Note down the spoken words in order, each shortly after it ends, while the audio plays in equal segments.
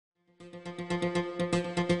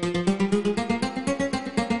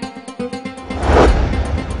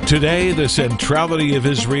Today, the centrality of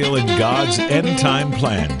Israel in God's end-time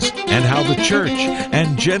plans and how the church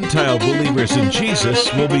and Gentile believers in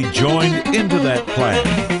Jesus will be joined into that plan.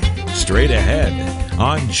 Straight ahead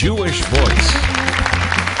on Jewish Voice.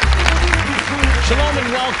 Shalom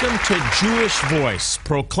and welcome to Jewish Voice,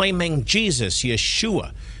 proclaiming Jesus,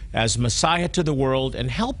 Yeshua, as Messiah to the world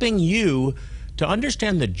and helping you to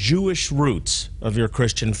understand the Jewish roots of your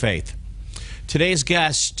Christian faith. Today's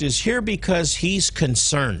guest is here because he's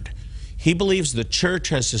concerned. He believes the church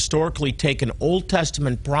has historically taken Old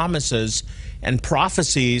Testament promises and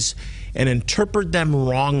prophecies and interpreted them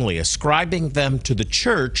wrongly, ascribing them to the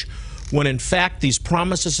church when in fact these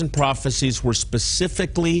promises and prophecies were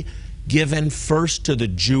specifically given first to the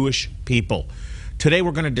Jewish people. Today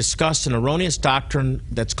we're going to discuss an erroneous doctrine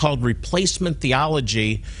that's called replacement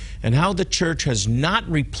theology and how the church has not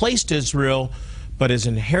replaced Israel but has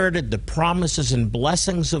inherited the promises and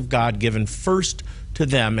blessings of God given first to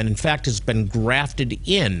them, and in fact has been grafted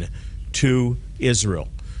in to Israel.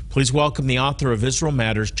 Please welcome the author of Israel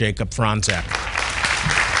Matters, Jacob Franzak.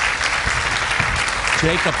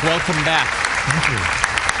 Jacob, welcome back. Thank you.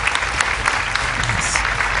 Yes.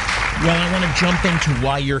 Well, I want to jump into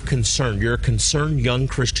why you're concerned. You're a concerned young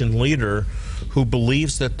Christian leader who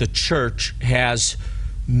believes that the church has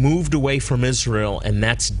moved away from Israel, and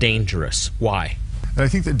that's dangerous. Why? And I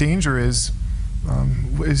think the danger is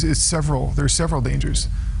several. There's several dangers.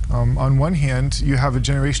 On one hand, you have a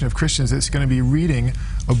generation of Christians that's going to be reading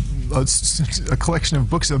a collection of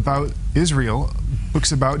books about Israel,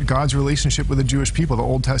 books about God's relationship with the Jewish people, the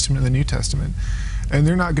Old Testament and the New Testament. And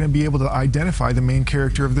they're not going to be able to identify the main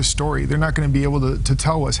character of the story. They're not going to be able to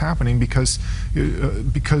tell what's happening because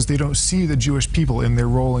they don't see the Jewish people in their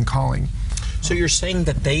role and calling. So you're saying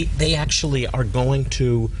that they actually are going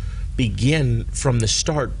to begin from the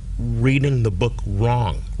start reading the book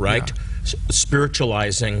wrong, right? Yeah.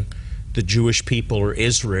 Spiritualizing the Jewish people or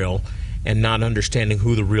Israel and not understanding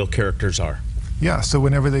who the real characters are. Yeah, so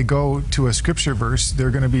whenever they go to a scripture verse, they're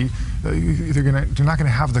not going to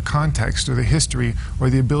have the context or the history or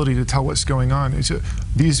the ability to tell what's going on.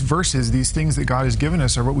 These verses, these things that God has given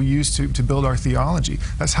us are what we use to build our theology.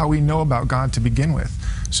 That's how we know about God to begin with.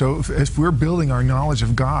 So if we're building our knowledge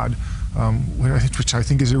of God, which I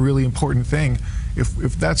think is a really important thing,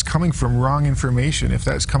 if that's coming from wrong information, if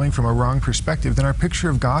that's coming from a wrong perspective, then our picture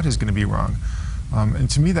of God is going to be wrong. And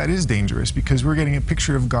to me that is dangerous because we're getting a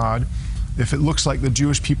picture of God. If it looks like the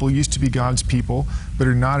Jewish people used to be God's people, but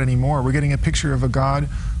are not anymore, we're getting a picture of a God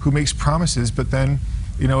who makes promises, but then,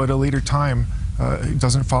 at a later time,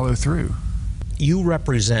 doesn't follow through. You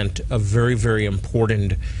represent a very, very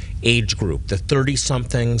important age group, the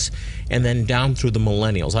 30-somethings, and then down through the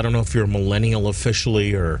millennials. I don't know if you're a millennial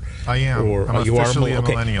officially or... I am. Or I'm you officially are a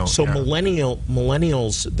millennial. So yeah.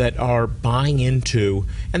 millennials that are buying into,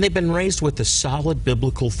 and they've been raised with a solid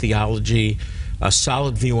biblical theology, a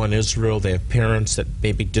solid view on Israel. They have parents that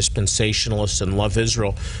may be dispensationalists and love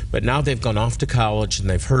Israel, but now they've gone off to college and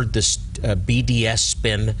they've heard this BDS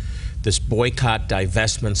spin, this boycott,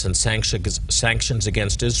 divestments, and sanctions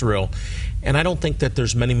against Israel. And I don't think that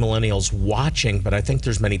there's many millennials watching, but I think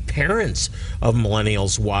there's many parents of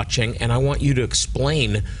millennials watching, and I want you to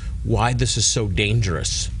explain why this is so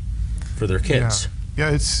dangerous for their kids. Yeah,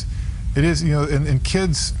 it is, and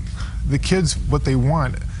kids, the kids, what they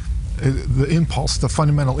want, the impulse, the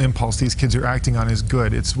fundamental impulse these kids are acting on is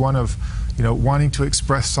good. It's one of, wanting to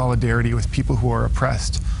express solidarity with people who are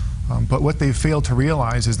oppressed. But what they've failed to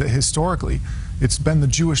realize is that historically, it's been the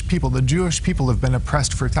Jewish people. The Jewish people have been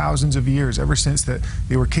oppressed for thousands of years, ever since that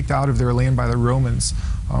they were kicked out of their land by the Romans.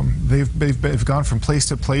 They've gone from place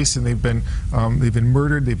to place, and they've been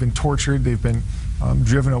murdered, they've been tortured, they've been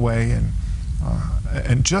driven away,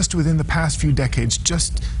 and just within the past few decades,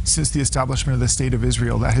 just since the establishment of the State of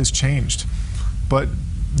Israel, that has changed. But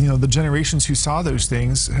the generations who saw those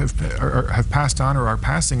things have passed on or are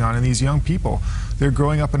passing on, and these young people, they're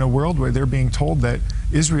growing up in a world where they're being told that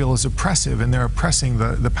Israel is oppressive and they're oppressing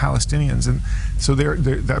the Palestinians, and so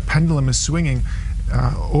that pendulum is swinging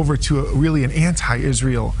over to really an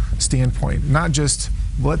anti-Israel standpoint. Not just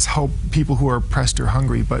let's help people who are oppressed or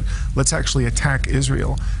hungry, but let's actually attack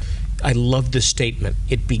Israel. I love this statement.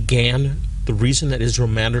 The reason that Israel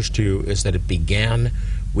matters to you is that it began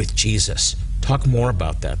with Jesus. Talk more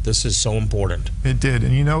about that. This is so important. It did.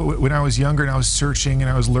 And when I was younger and I was searching and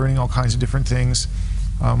I was learning all kinds of different things,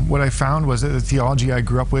 what I found was that the theology I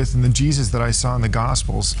grew up with and the Jesus that I saw in the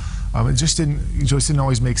Gospels, it just didn't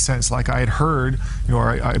always make sense. Like I had heard, or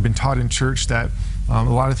I had been taught in church that a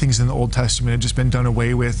lot of things in the Old Testament had just been done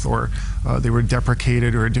away with, or they were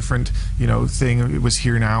deprecated, or a different thing. It was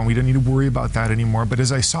here now, and we don't need to worry about that anymore. But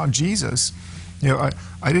as I saw Jesus,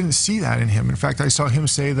 I didn't see that in him. In fact, I saw him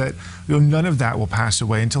say that none of that will pass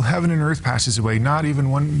away until heaven and earth passes away. Not even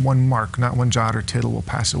one mark, not one jot or tittle will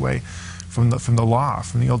pass away from the law,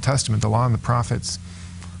 from the Old Testament, the law and the prophets.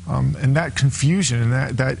 And that confusion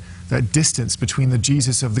and that distance between the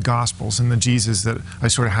Jesus of the Gospels and the Jesus that I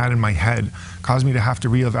sort of had in my head caused me to have to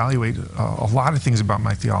reevaluate a lot of things about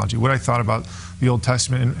my theology, what I thought about the Old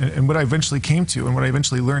Testament, and what I eventually came to, and what I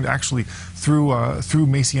eventually learned actually through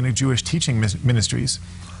Messianic Jewish teaching ministries,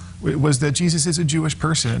 was that Jesus is a Jewish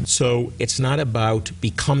person. So it's not about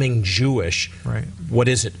becoming Jewish. Right. What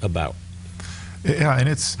is it about? Yeah, and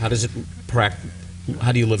it's... How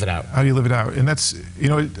do you live it out? How do you live it out? And that's,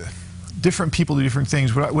 different people do different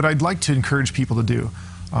things. What I'd like to encourage people to do,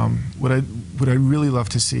 what I'd really love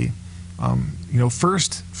to see,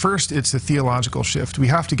 first it's a theological shift. We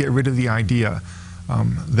have to get rid of the idea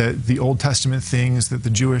that the Old Testament things, that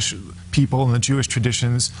the Jewish people and the Jewish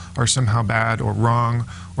traditions are somehow bad or wrong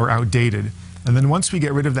or outdated. And then once we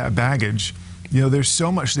get rid of that baggage, there's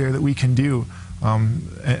so much there that we can do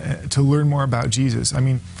to learn more about Jesus. I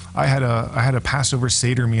mean, I had a Passover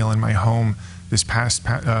Seder meal in my home this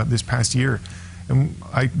past year, and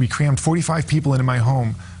we crammed 45 people into my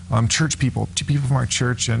home, church people, people from our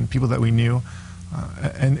church and people that we knew,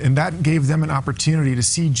 and that gave them an opportunity to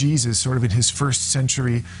see Jesus sort of in his first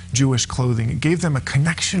century Jewish clothing. It gave them a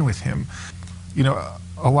connection with him.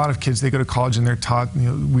 A lot of kids, they go to college and they're taught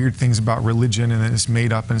weird things about religion and then it's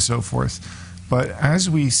made up and so forth. But as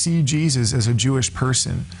we see Jesus as a Jewish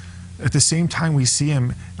person, at the same time we see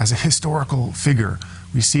him as a historical figure.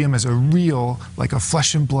 We see him as a real, like a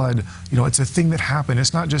flesh and blood, it's a thing that happened.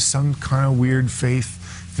 It's not just some kind of weird faith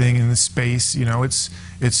thing in the space, it's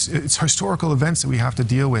historical events that we have to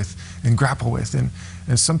deal with and grapple with. And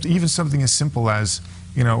even something as simple as,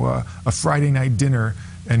 a Friday night dinner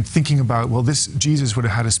and thinking about, well, this Jesus would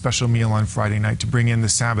have had a special meal on Friday night to bring in the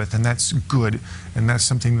Sabbath, and that's good, and that's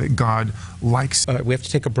something that God likes. We have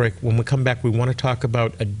to take a break. When we come back, we want to talk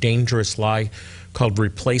about a dangerous lie called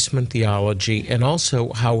replacement theology, and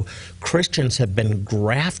also how Christians have been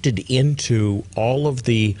grafted into all of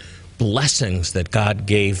the blessings that God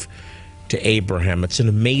gave to Abraham. It's an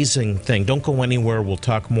amazing thing. Don't go anywhere. We'll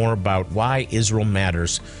talk more about why Israel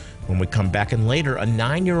matters when we come back. And later, a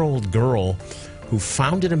 9-year-old girl who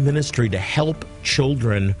founded a ministry to help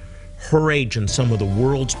children her age in some of the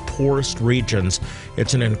world's poorest regions.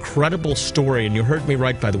 It's an incredible story, and you heard me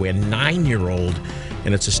right, by the way, a 9-year-old,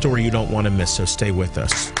 and it's a story you don't want to miss, so stay with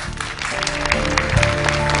us.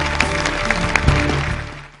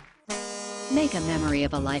 Make a memory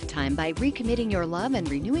of a lifetime by recommitting your love and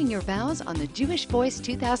renewing your vows on the Jewish Voice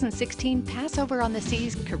 2016 Passover on the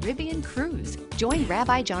Seas Caribbean Cruise. Join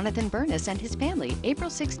Rabbi Jonathan Bernis and his family April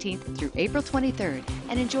 16th through April 23rd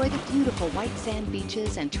and enjoy the beautiful white sand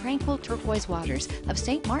beaches and tranquil turquoise waters of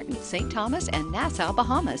St. Martin, St. Thomas, and Nassau,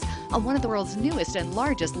 Bahamas on one of the world's newest and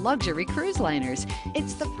largest luxury cruise liners.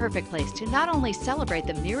 It's the perfect place to not only celebrate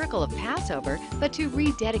the miracle of Passover, but to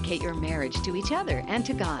rededicate your marriage to each other and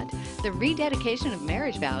to God. The rededication of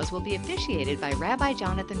marriage vows will be officiated by Rabbi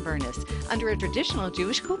Jonathan Bernis under a traditional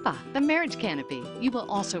Jewish chuppah, the marriage canopy. You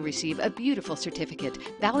will also receive a beautiful certificate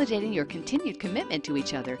validating your continued commitment to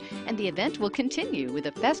each other, and the event will continue with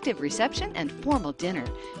a festive reception and formal dinner.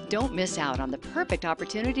 Don't miss out on the perfect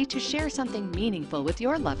opportunity to share something meaningful with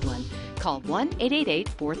your loved one. Call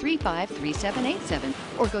 1-888-435-3787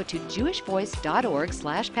 or go to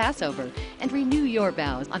jewishvoice.org/Passover and renew your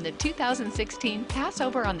vows on the 2016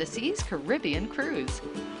 Passover on the Seas Caribbean Cruise.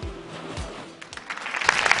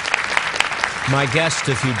 My guest,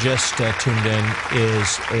 if you just tuned in,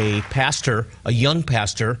 is a pastor, a young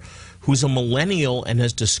pastor, who's a millennial and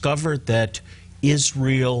has discovered that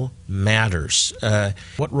Israel matters.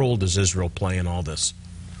 What role does Israel play in all this?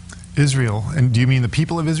 Israel, and do you mean the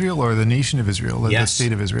people of Israel or the nation of Israel, yes. The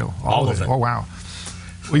state of Israel? All of it. Oh, wow.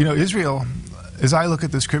 Well, Israel, as I look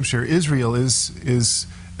at the scripture, Israel is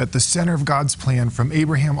at the center of God's plan from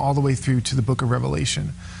Abraham all the way through to the book of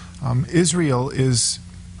Revelation. Israel is,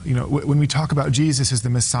 when we talk about Jesus as the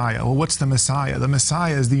Messiah, well, what's the Messiah? The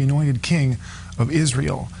Messiah is the anointed king of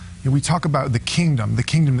Israel. We talk about the kingdom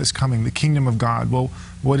that's coming, the kingdom of God. Well,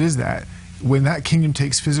 what is that? When that kingdom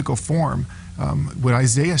takes physical form, what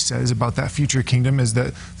Isaiah says about that future kingdom is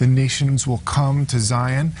that the nations will come to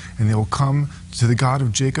Zion and they will come to the God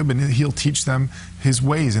of Jacob and he'll teach them his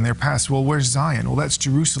ways and their paths. Well, where's Zion? Well, that's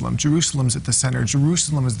Jerusalem. Jerusalem's at the center.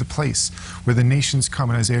 Jerusalem is the place where the nations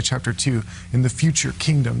come in Isaiah chapter 2 in the future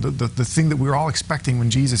kingdom, the thing that we're all expecting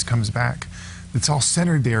when Jesus comes back. It's all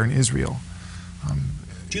centered there in Israel.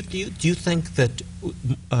 Do you think that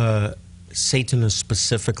Satan is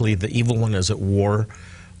specifically, the evil one, is at war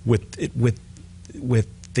with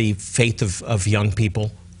the faith of young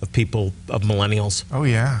people, of millennials? Oh,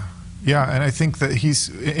 yeah. Yeah, and I think that he's,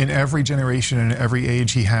 in every generation and every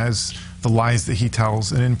age, he has the lies that he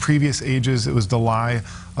tells. And in previous ages, it was the lie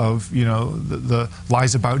of, the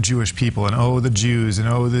lies about Jewish people, and the Jews,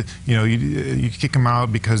 and you kick them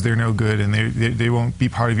out because they're no good, and they won't be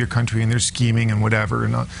part of your country, and they're scheming and whatever.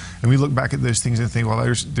 And we look back at those things and think, well,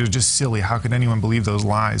 they're just silly. How could anyone believe those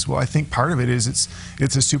lies? Well, I think part of it is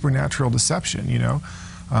it's a supernatural deception,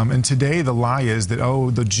 And today the lie is that,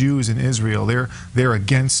 the Jews in Israel, they're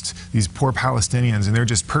against these poor Palestinians, and they're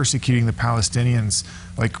just persecuting the Palestinians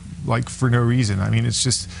like for no reason. I mean,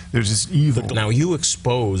 they're just evil. Now, you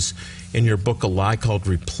expose in your book a lie called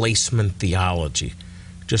replacement theology.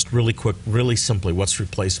 Just really quick, really simply, what's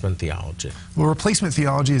replacement theology? Well, replacement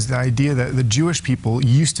theology is the idea that the Jewish people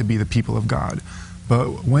used to be the people of God.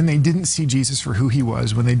 But when they didn't see Jesus for who he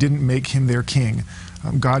was, when they didn't make him their king,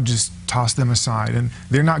 God just tossed them aside. And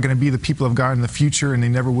they're not going to be the people of God in the future, and they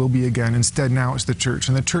never will be again. Instead, now it's the church.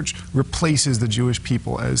 And the church replaces the Jewish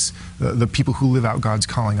people as the people who live out God's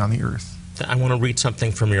calling on the earth. I want to read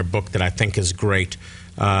something from your book that I think is great.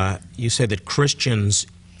 You say that Christians,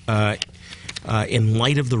 in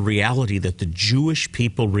light of the reality that the Jewish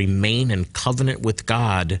people remain in covenant with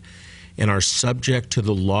God and are subject to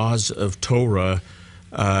the laws of Torah,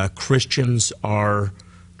 Christians are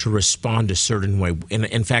to respond a certain way.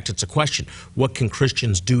 In fact, it's a question. What can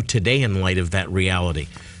Christians do today in light of that reality?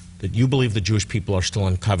 That you believe the Jewish people are still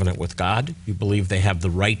in covenant with God, you believe they have the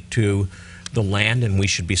right to the land, and we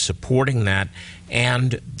should be supporting that,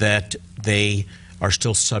 and that they are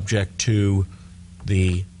still subject to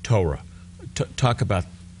the Torah. Talk about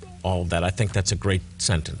all of that. I think that's a great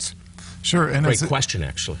sentence. Sure, and great question,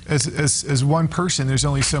 actually. As one person, there's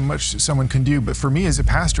only so much someone can do. But for me as a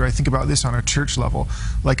pastor, I think about this on a church level.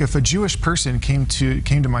 Like if a Jewish person came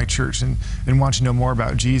to my church and wanted to know more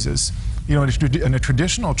about Jesus, in a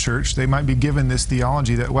traditional church, they might be given this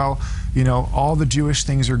theology that, all the Jewish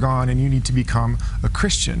things are gone and you need to become a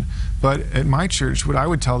Christian. But at my church, what I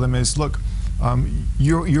would tell them is, look,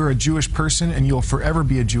 you're a Jewish person, and you'll forever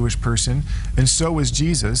be a Jewish person, and so was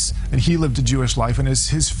Jesus, and he lived a Jewish life, and as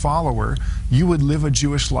his follower, you would live a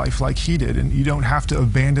Jewish life like he did, and you don't have to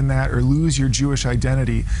abandon that or lose your Jewish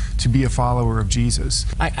identity to be a follower of Jesus.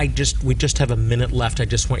 We just have a minute left. I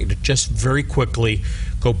just want you to just very quickly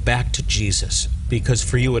go back to Jesus, because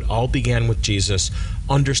for you it all began with Jesus,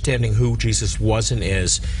 understanding who Jesus was and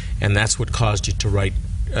is, and that's what caused you to write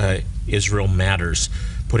Israel Matters,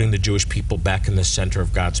 putting the Jewish people back in the center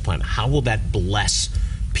of God's plan. How will that bless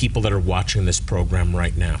people that are watching this program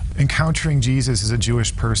right now? Encountering Jesus as a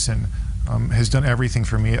Jewish person has done everything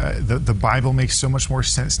for me. The Bible makes so much more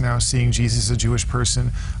sense now, seeing Jesus as a Jewish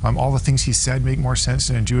person. All the things he said make more sense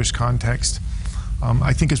in a Jewish context.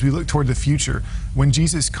 I think as we look toward the future, when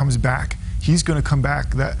Jesus comes back, he's going to come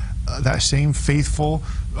back that same faithful,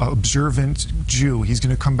 observant Jew. He's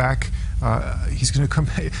going to come back.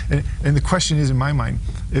 And the question is, in my mind,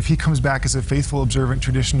 if he comes back as a faithful, observant,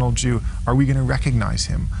 traditional Jew, are we going to recognize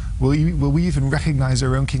him? Will we even recognize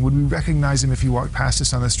our own king? Would we recognize him if he walked past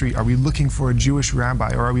us on the street? Are we looking for a Jewish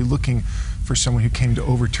rabbi, or are we looking for someone who came to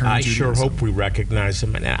overturn Judaism? I sure hope we recognize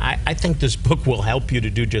him, and I think this book will help you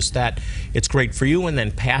to do just that. It's great for you, and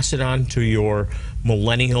then pass it on to your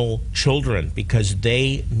millennial children, because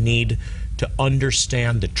they need to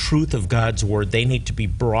understand the truth of God's Word. They need to be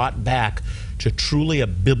brought back to truly a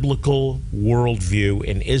biblical worldview.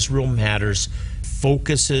 And Israel Matters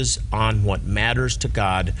focuses on what matters to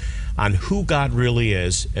God, on who God really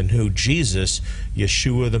is, and who Jesus,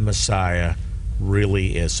 Yeshua the Messiah,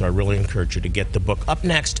 really is. So I really encourage you to get the book. Up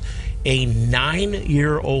next, a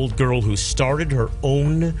 9-year-old girl who started her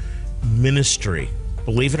own ministry.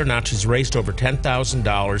 Believe it or not, she's raised over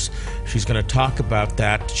 $10,000. She's going to talk about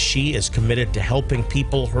that. She is committed to helping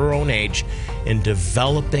people her own age in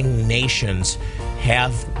developing nations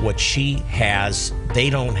have what she has. They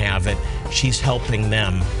don't have it. She's helping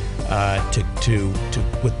them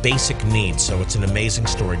with basic needs. So it's an amazing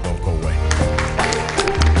story. Don't go away.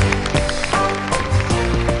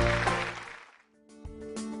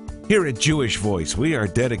 Here at Jewish Voice, we are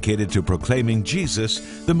dedicated to proclaiming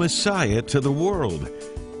Jesus, the Messiah, to the world,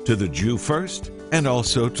 to the Jew first, and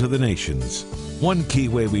also to the nations. One key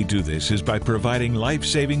way we do this is by providing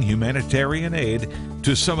life-saving humanitarian aid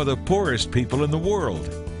to some of the poorest people in the world.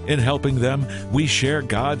 In helping them, we share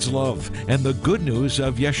God's love and the good news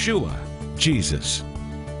of Yeshua, Jesus.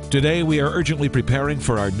 Today, we are urgently preparing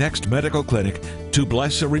for our next medical clinic to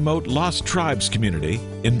bless a remote Lost Tribes community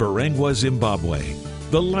in Barangwa, Zimbabwe.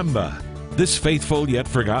 The Lemba. This faithful yet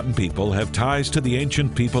forgotten people have ties to the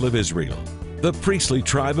ancient people of Israel. the priestly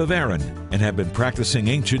tribe of Aaron, and have been practicing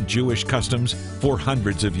ancient Jewish customs for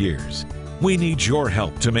hundreds of years. We need your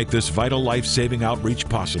help to make this vital life-saving outreach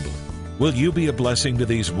possible. Will you be a blessing to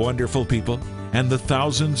these wonderful people and the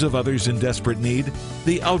thousands of others in desperate need?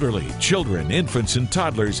 The elderly, children, infants, and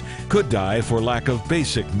toddlers could die for lack of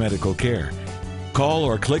basic medical care. Call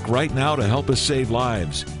or click right now to help us save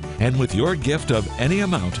lives. And with your gift of any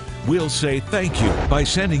amount, we'll say thank you by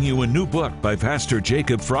sending you a new book by Pastor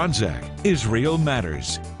Jacob Franzak, Israel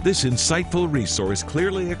Matters. This insightful resource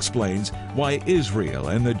clearly explains why Israel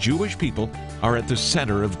and the Jewish people are at the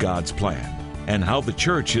center of God's plan, and how the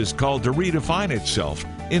church is called to redefine itself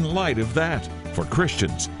in light of that. For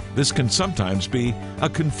Christians, this can sometimes be a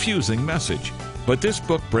confusing message, but this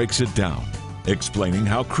book breaks it down, explaining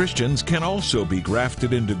how Christians can also be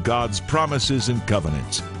grafted into God's promises and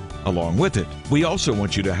covenants. Along with it, we also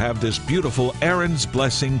want you to have this beautiful Aaron's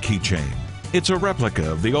Blessing keychain. It's a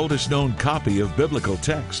replica of the oldest known copy of biblical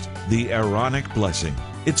text, the Aaronic Blessing.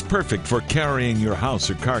 It's perfect for carrying your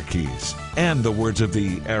house or car keys. And the words of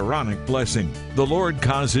the Aaronic Blessing, "The Lord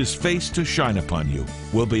cause His face to shine upon you,"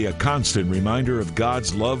 will be a constant reminder of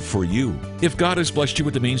God's love for you. If God has blessed you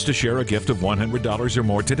with the means to share a gift of $100 or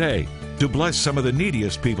more today, to bless some of the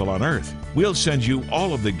neediest people on earth, we'll send you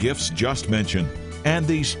all of the gifts just mentioned, and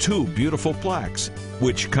these two beautiful plaques,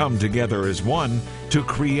 which come together as one to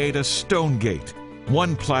create a stone gate.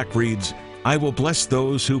 One plaque reads, "I will bless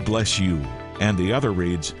those who bless you," and the other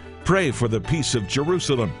reads, "Pray for the peace of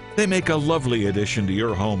Jerusalem." They make a lovely addition to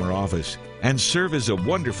your home or office and serve as a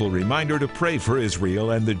wonderful reminder to pray for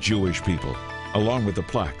Israel and the Jewish people. Along with the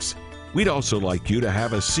plaques, we'd also like you to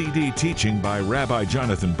have a CD teaching by Rabbi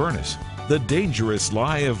Jonathan Bernis, "The Dangerous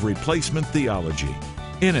Lie of Replacement Theology."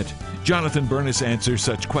 In it, Jonathan Bernis answers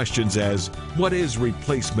such questions as, what is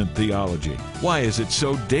replacement theology? Why is it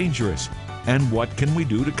so dangerous? And what can we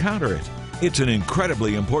do to counter it? It's an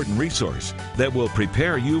incredibly important resource that will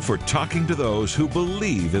prepare you for talking to those who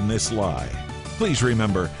believe in this lie. Please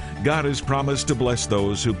remember, God has promised to bless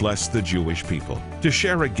those who bless the Jewish people. To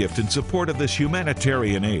share a gift in support of this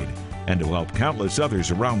humanitarian aid and to help countless others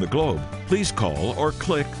around the globe, please call or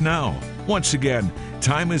click now. Once again,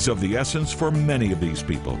 time is of the essence for many of these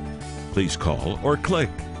people. Please call or click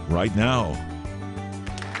right now.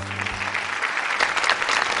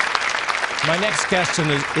 My next guest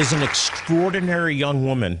is an extraordinary young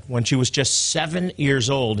woman. When she was just 7 years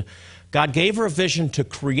old, God gave her a vision to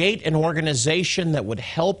create an organization that would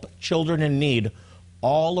help children in need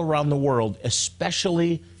all around the world,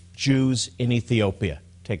 especially Jews in Ethiopia.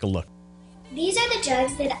 Take a look. These are the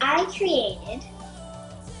jugs that I created,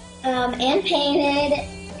 and painted,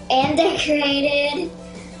 and decorated.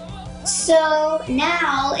 So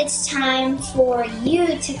now it's time for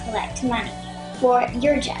you to collect money for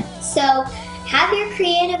your jugs. So have your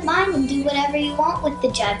creative mind and do whatever you want with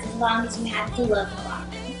the jugs as long as you have the logo on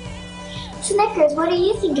them. Snickers, what do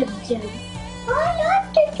you think of the jugs? I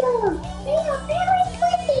like the jugs. They are very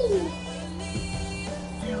pretty.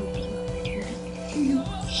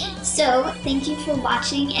 So thank you for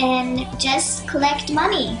watching and just collect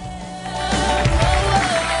money.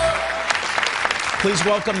 Please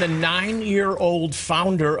welcome the 9-year-old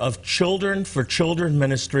founder of Children for Children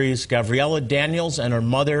Ministries, Gabriella Daniels, and her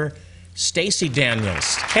mother, Stacy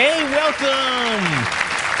Daniels. Hey, welcome!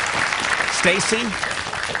 Stacy,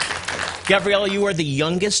 Gabriella, you are the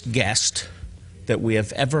youngest guest that we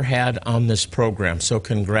have ever had on this program, so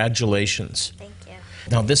congratulations. Thank you.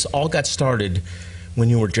 Now, this all got started when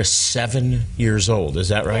you were just 7 years old, is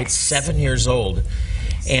that right? Yes. 7 years old.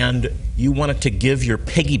 And you wanted to give your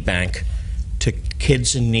piggy bank to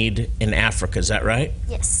kids in need in Africa, is that right?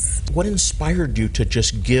 Yes. What inspired you to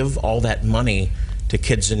just give all that money to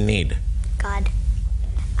kids in need? God.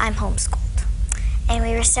 I'm homeschooled. And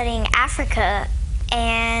we were studying Africa,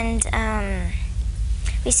 and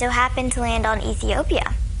we so happened to land on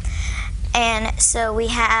Ethiopia. And so we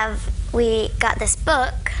got this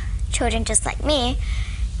book, Children Just Like Me,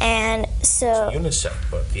 and so...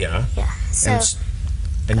 UNICEF book, yeah. Yeah. So...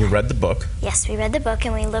 And you read the book? Yes, we read the book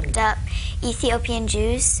and we looked up Ethiopian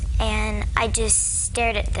Jews, and I just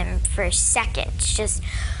stared at them for seconds, just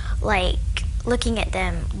like looking at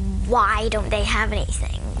them. Why don't they have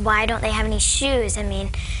anything? Why don't they have any shoes? I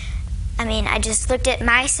mean, I just looked at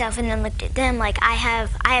myself and then looked at them like I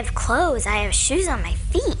have clothes, I have shoes on my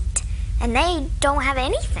feet, and they don't have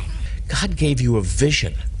anything. God gave you a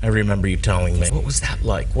vision, I remember you telling me. What was that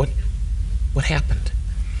like? What happened?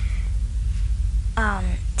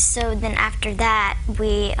 So then after that,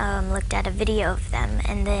 we looked at a video of them,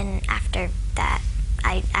 and then after that,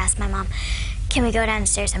 I asked my mom, can we go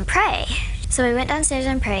downstairs and pray? So we went downstairs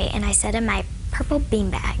and prayed, and I sat in my purple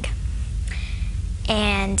beanbag,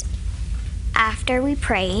 And after we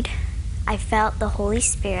prayed, I felt the Holy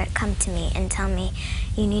Spirit come to me and tell me,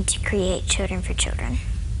 you need to create Children for Children.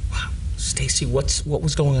 Wow. Stacy, what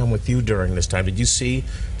was going on with you during this time? Did you see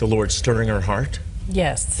the Lord stirring her heart?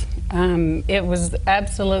 Yes. It was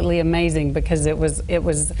absolutely amazing because it was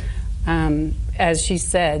as she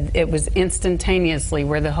said, it was instantaneously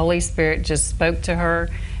where the Holy Spirit just spoke to her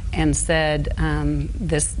and said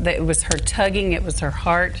that it was her tugging, it was her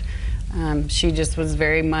heart. She just was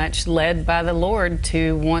very much led by the Lord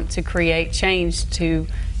to want to create change, to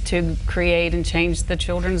create and change the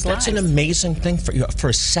children's lives. That's an amazing thing for you, for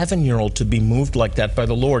a 7-year-old to be moved like that by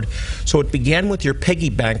the Lord. So it began with your piggy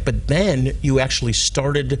bank, but then you actually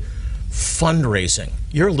started fundraising.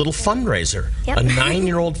 You're a little fundraiser, Yep. a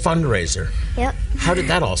 9-year-old fundraiser. Yep. How did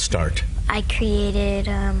that all start? I created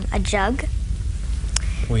a jug.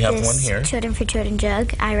 We have This one here. Children for Children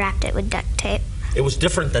jug. I wrapped it with duct tape. It was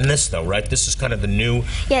different than this, though, right? This is kind of the new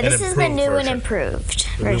Yeah, and this is the improved new version. and improved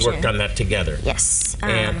We version. worked on that together. Yes.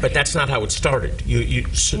 But that's not how it started.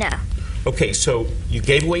 No. Okay, so you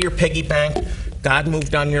gave away your piggy bank. God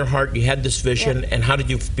moved on your heart. You had this vision. Yep. And how did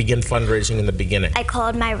you begin fundraising in the beginning? I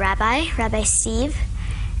called my rabbi, Rabbi Steve,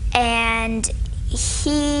 and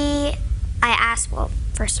I asked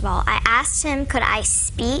him, could I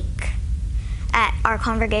speak at our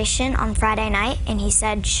congregation on Friday night? And he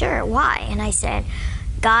said, sure, why? And I said,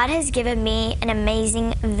 God has given me an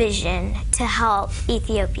amazing vision to help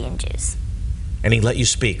Ethiopian Jews. And he let you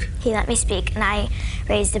speak. He let me speak, and I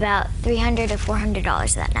raised about $300 to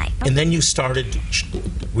 $400 that night. And then you started,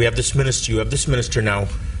 we have this ministry, you have this minister now,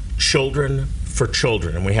 Children for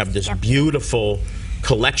Children. And we have this Yep. beautiful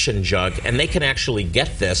collection jug. And they can actually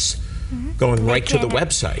get this going right to the can.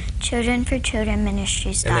 website.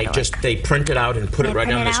 childrenforchildrenministries.org. And they print it out and put They it right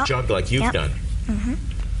print on it this out. jug like you've Yep. done.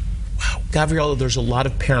 Wow. Gabriella, there's a lot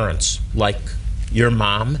of parents like your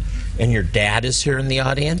mom, and your dad is here in the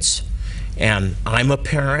audience. And I'm a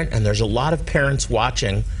parent, and there's a lot of parents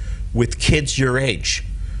watching with kids your age.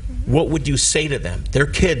 What would you say to them? Their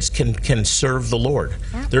kids can serve the Lord.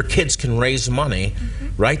 Yeah. Their kids can raise money,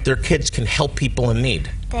 right? Their kids can help people in need.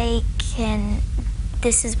 They can,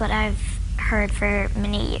 this is what I've heard for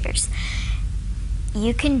many years.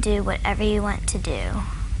 You can do whatever you want to do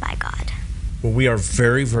by God. Well, we are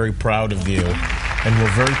very, very proud of you. And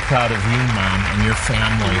we're very proud of you, Mom, and your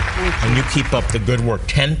family. And you keep up the good work.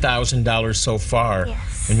 $10,000 so far.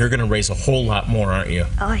 Yes. And you're going to raise a whole lot more, aren't you?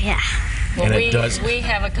 Oh, yeah. And Well, it does. we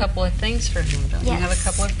have a couple of things for him, don't you Yes. have a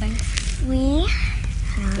couple of things? We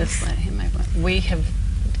Just let him have one.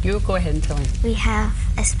 You go ahead and tell him. have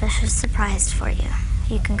a special surprise for you.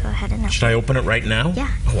 You can go ahead and Should I open it right now?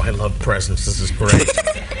 Yeah. Oh, I love presents. This is great.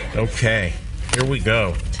 Okay. Here we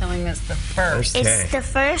go. Tell him it's the first. Okay. It's the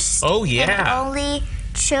first Oh, and yeah. only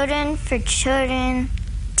Children for Children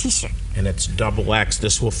t-shirt. And it's double X.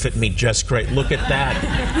 This will fit me just great. Look at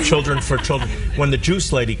that. Children for Children. When the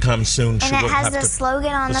juice lady comes soon, she And it will has have the to...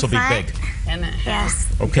 slogan on This the will be front. big. And it Yes.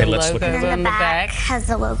 has Okay, the let's logo look at And then on the back. has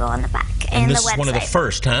the logo on the back. And the this is website. one of the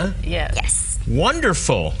first, huh? Yes. Yes.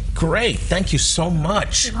 Wonderful. Great. Thank you so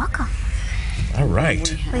much. You're welcome. All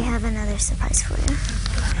right. We have another surprise for you.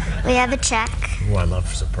 We have a check. Oh, I love I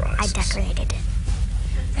surprises. decorated it.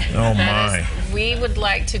 Oh, my. We would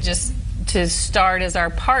like to start as our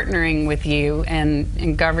partnering with you, and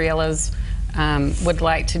Gabriella's would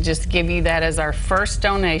like to just give you that as our first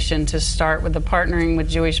donation to start with the partnering with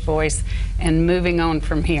Jewish Voice and moving on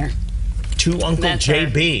from here. To Uncle That's her.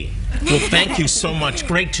 JB. Well, thank you so much.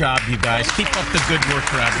 Great job, you guys. Keep up the good work,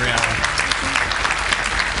 Gabriella.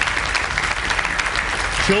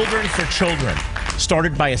 Children for Children,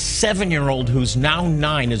 started by a 7-year-old who's now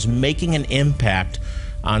 9, is making an impact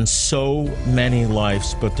on so many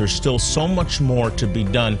lives, but there's still so much more to be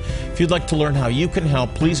done. If you'd like to learn how you can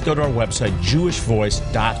help, please go to our website,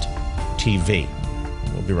 jewishvoice.tv.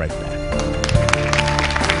 We'll be right back.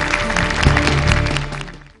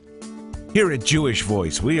 Here at Jewish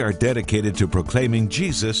Voice, we are dedicated to proclaiming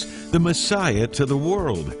Jesus, the Messiah, to the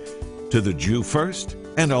world, to the Jew first,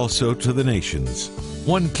 and also to the nations.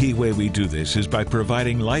 One key way we do this is by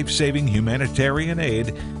providing life-saving humanitarian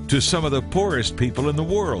aid to some of the poorest people in the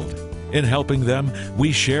world. In helping them,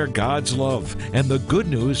 we share God's love and the good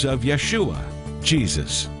news of Yeshua,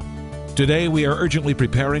 Jesus. Today, we are urgently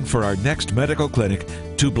preparing for our next medical clinic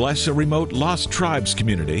to bless a remote Lost Tribes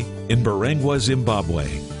community in Barangwa, Zimbabwe.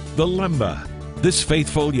 The Lemba. This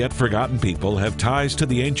faithful yet forgotten people have ties to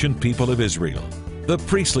the ancient people of Israel, the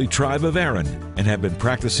priestly tribe of Aaron, and have been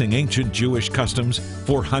practicing ancient Jewish customs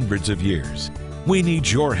for hundreds of years. We need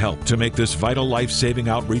your help to make this vital life-saving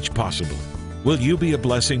outreach possible. Will you be a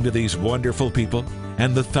blessing to these wonderful people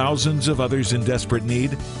and the thousands of others in desperate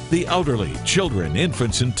need? The elderly, children,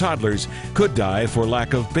 infants, and toddlers could die for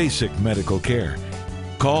lack of basic medical care.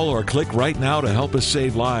 Call or click right now to help us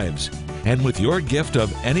save lives. And with your gift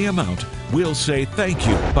of any amount, we'll say thank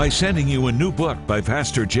you by sending you a new book by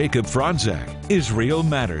Pastor Jacob Franzak, Israel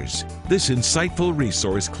Matters. This insightful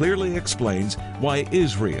resource clearly explains why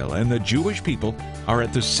Israel and the Jewish people are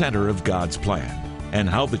at the center of God's plan, and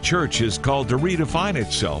how the church is called to redefine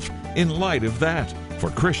itself in light of that.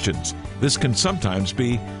 For Christians, this can sometimes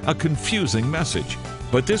be a confusing message,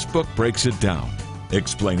 but this book breaks it down,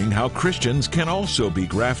 explaining how Christians can also be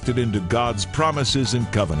grafted into God's promises and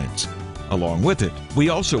covenants. Along with it, we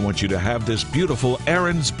also want you to have this beautiful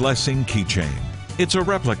Aaron's Blessing keychain. It's a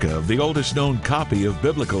replica of the oldest known copy of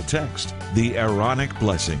biblical text, the Aaronic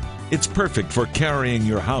Blessing. It's perfect for carrying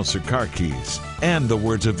your house or car keys. And the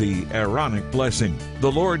words of the Aaronic Blessing, "The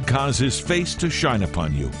Lord cause His face to shine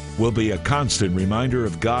upon you," will be a constant reminder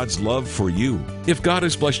of God's love for you. If God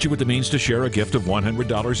has blessed you with the means to share a gift of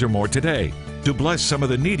 $100 or more today, to bless some of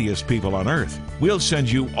the neediest people on earth, we'll send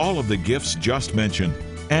you all of the gifts just mentioned,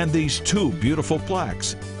 and these two beautiful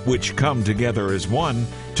plaques, which come together as one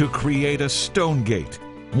to create a stone gate.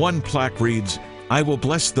 One plaque reads, "I will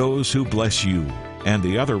bless those who bless you," and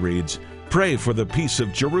the other reads, "Pray for the peace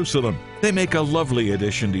of Jerusalem." They make a lovely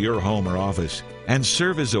addition to your home or office and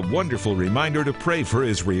serve as a wonderful reminder to pray for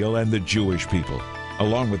Israel and the Jewish people.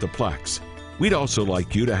 Along with the plaques, we'd also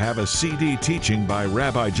like you to have a CD teaching by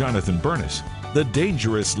Rabbi Jonathan Bernis, "The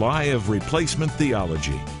Dangerous Lie of Replacement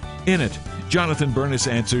Theology." In it, Jonathan Bernis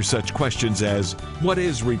answers such questions as, what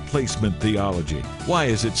is replacement theology? Why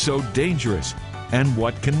is it so dangerous? And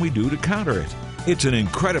what can we do to counter it? It's an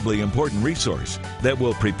incredibly important resource that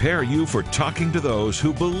will prepare you for talking to those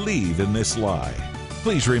who believe in this lie.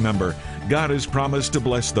 Please remember, God has promised to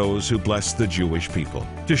bless those who bless the Jewish people.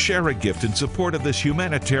 To share a gift in support of this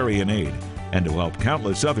humanitarian aid and to help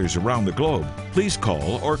countless others around the globe, please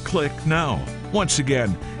call or click now. Once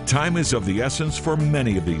again, time is of the essence for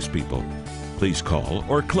many of these people. Please call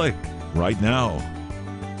or click right now.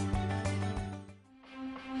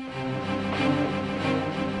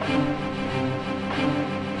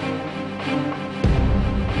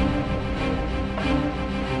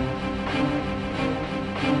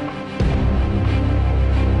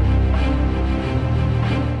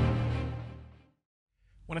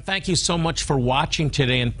 I want to thank you so much for watching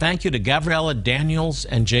today, and thank you to Gabriella Daniels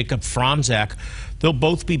and Jacob Franzak. They'll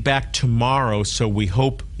both be back tomorrow, so we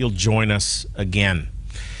hope you'll join us again.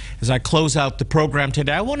 As I close out the program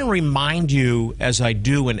today, I want to remind you, as I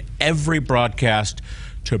do in every broadcast,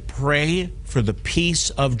 to pray for the peace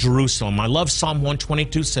of Jerusalem. I love Psalm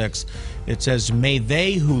 122:6. It says, "May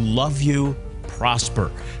they who love you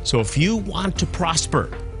prosper." So if you want to prosper,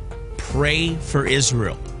 pray for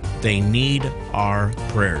Israel. They need our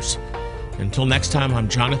prayers. Until next time, I'm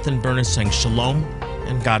Jonathan Bernis saying shalom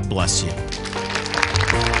and God bless you.